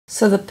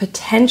So the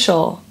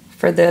potential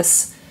for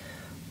this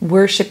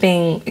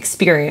worshiping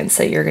experience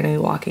that you're going to be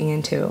walking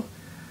into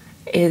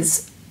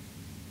is,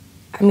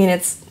 I mean,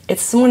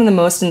 it's one of the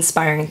most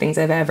inspiring things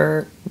I've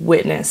ever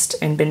witnessed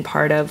and been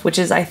part of, which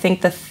is, I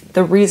think,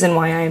 the reason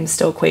why I am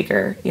still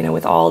Quaker, you know,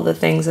 with all the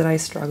things that I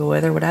struggle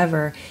with or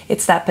whatever.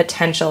 It's that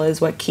potential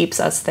is what keeps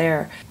us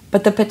there.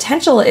 But the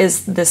potential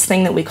is this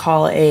thing that we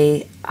call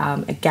a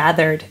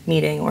gathered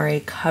meeting or a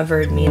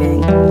covered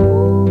meeting.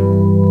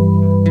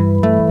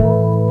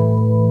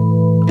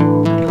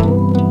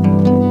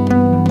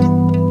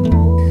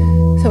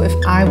 So if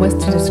I was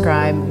to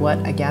describe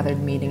what a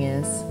gathered meeting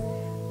is,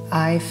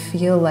 I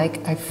feel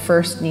like I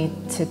first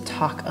need to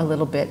talk a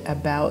little bit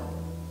about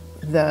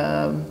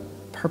the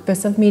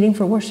purpose of meeting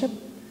for worship.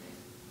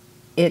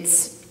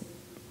 It's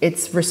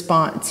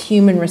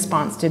human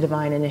response to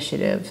divine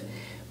initiative.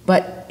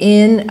 But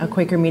in a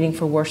Quaker meeting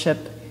for worship,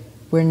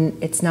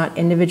 it's not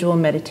individual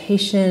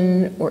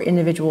meditation or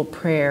individual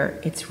prayer.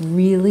 It's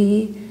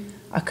really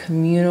a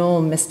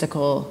communal,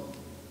 mystical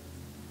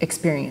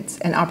experience,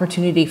 an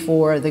opportunity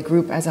for the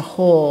group as a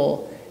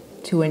whole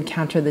to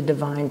encounter the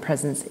divine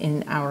presence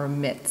in our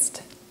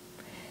midst.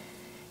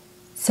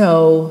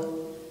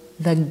 So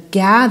the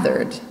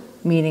gathered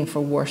meeting for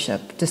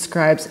worship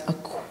describes a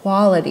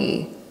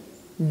quality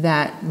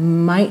that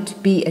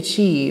might be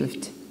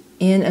achieved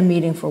in a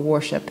meeting for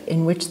worship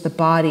in which the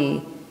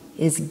body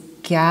is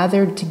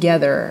gathered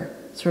together,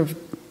 sort of,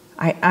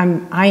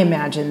 I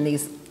imagine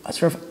these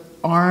sort of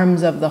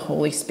arms of the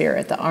Holy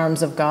Spirit, the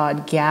arms of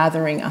God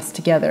gathering us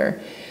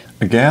together.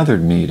 A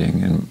gathered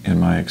meeting, in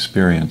my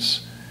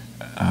experience,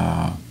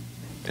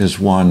 is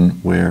one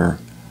where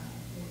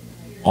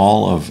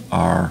all of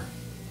our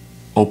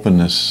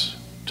openness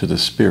to the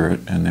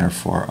Spirit and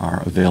therefore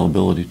our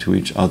availability to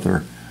each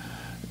other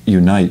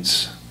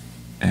unites,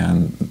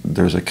 and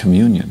there's a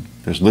communion.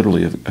 There's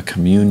literally a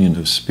communion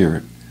of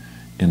spirit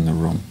in the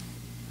room,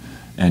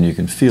 and you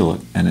can feel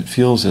it, and it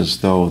feels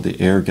as though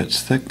the air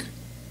gets thick,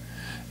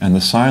 and the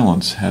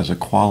silence has a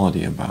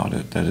quality about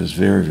it that is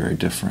very, very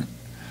different.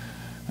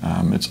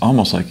 It's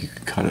almost like you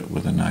could cut it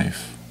with a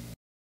knife.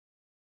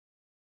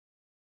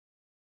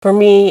 For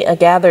me, a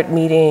gathered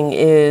meeting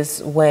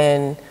is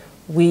when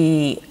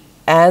we,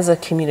 as a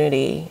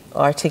community,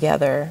 are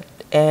together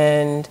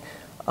and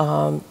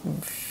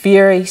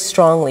very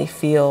strongly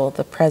feel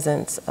the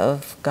presence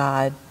of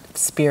God's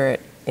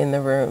Spirit in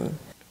the room.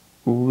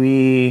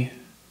 We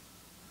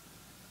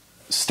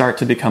start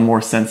to become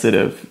more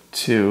sensitive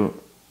to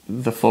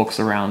the folks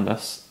around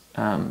us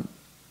and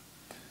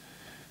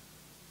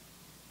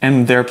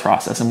their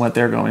process and what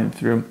they're going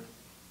through.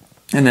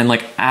 And then,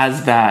 like,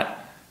 as that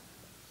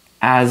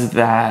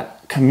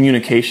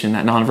communication,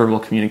 that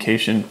nonverbal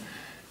communication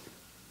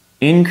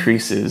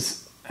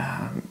increases,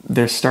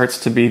 there starts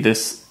to be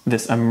this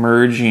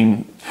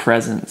emerging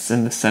presence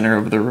in the center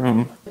of the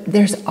room.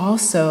 There's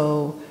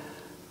also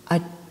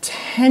a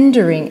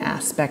tendering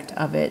aspect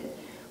of it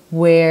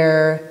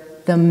where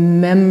the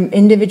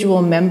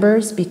individual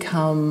members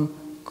become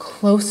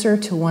closer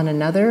to one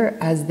another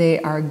as they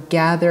are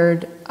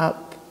gathered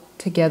up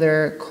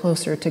together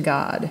closer to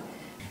God.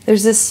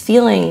 There's this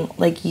feeling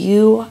like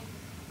you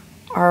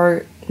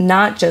are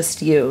not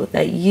just you,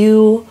 that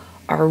you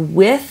are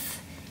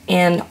with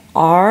and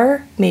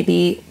are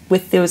maybe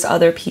with those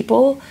other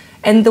people.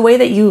 And the way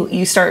that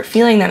you start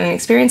feeling that and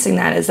experiencing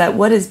that is that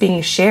what is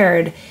being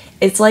shared,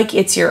 it's like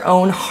it's your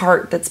own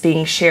heart that's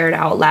being shared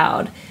out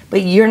loud,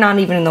 but you're not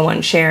even the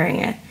one sharing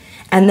it.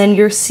 And then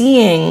you're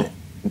seeing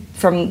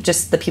from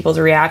just the people's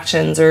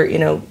reactions or, you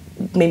know,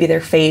 maybe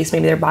their face,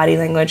 maybe their body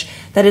language,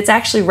 that it's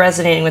actually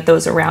resonating with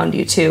those around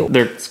you too.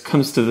 There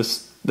comes to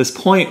this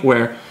point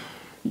where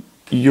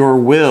your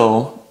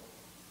will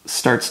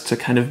starts to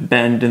kind of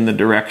bend in the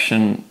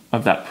direction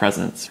of that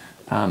presence.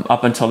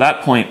 Up until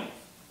that point,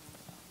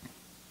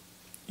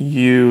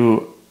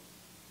 you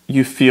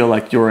feel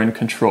like you're in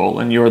control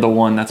and you're the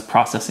one that's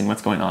processing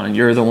what's going on and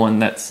you're the one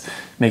that's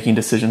making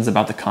decisions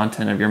about the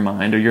content of your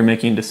mind, or you're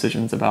making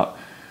decisions about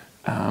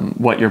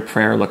what your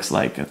prayer looks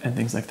like and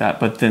things like that.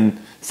 But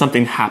then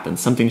something happens,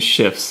 something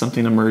shifts,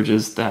 something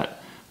emerges that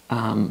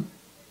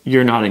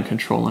you're not in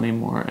control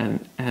anymore,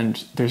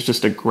 and there's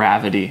just a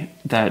gravity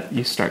that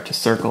you start to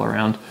circle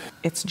around.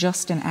 It's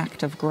just an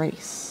act of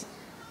grace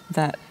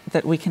that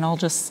we can all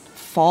just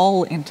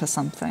fall into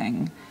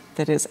something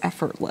that is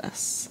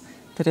effortless,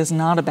 that is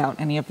not about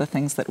any of the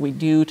things that we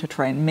do to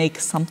try and make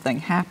something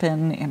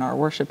happen in our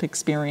worship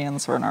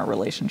experience or in our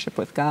relationship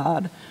with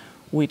God.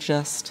 We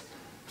just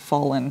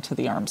fall into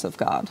the arms of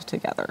God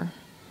together.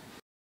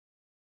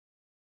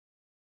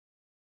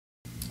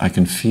 I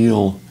can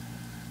feel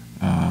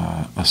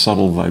a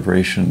subtle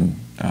vibration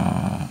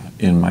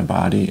in my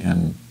body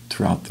and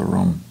throughout the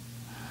room,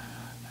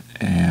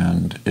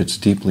 and it's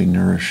deeply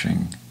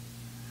nourishing,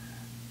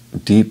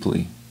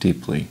 deeply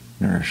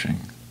nourishing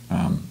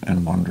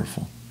and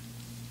wonderful.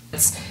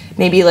 It's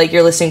maybe like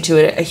you're listening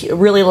to a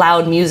really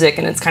loud music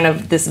and it's kind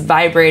of this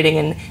vibrating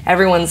and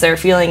everyone's there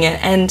feeling it,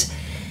 and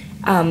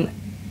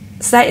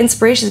so that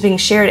inspiration is being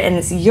shared and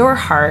it's your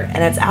heart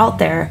and it's out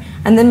there,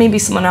 and then maybe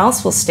someone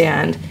else will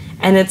stand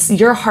and it's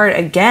your heart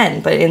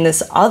again, but in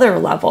this other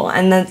level.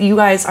 And that you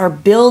guys are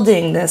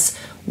building this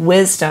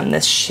wisdom,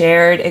 this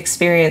shared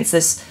experience,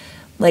 this,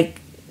 like,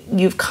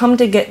 you've come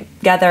to get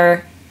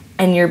together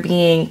and you're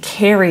being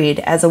carried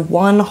as a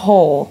one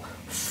whole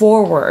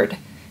forward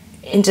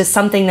into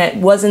something that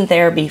wasn't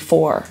there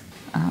before.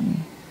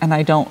 And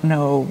I don't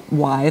know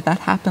why that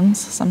happens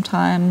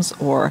sometimes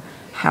or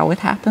how it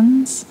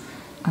happens.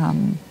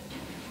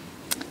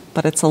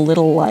 But it's a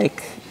little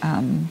like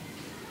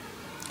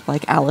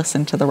Alice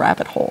into the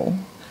rabbit hole.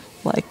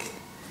 Like,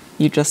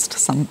 you just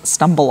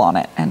stumble on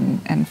it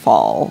and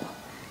fall.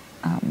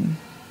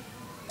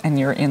 And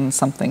you're in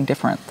something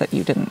different that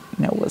you didn't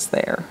know was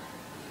there,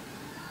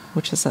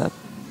 which is a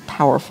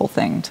powerful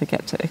thing to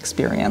get to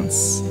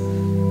experience.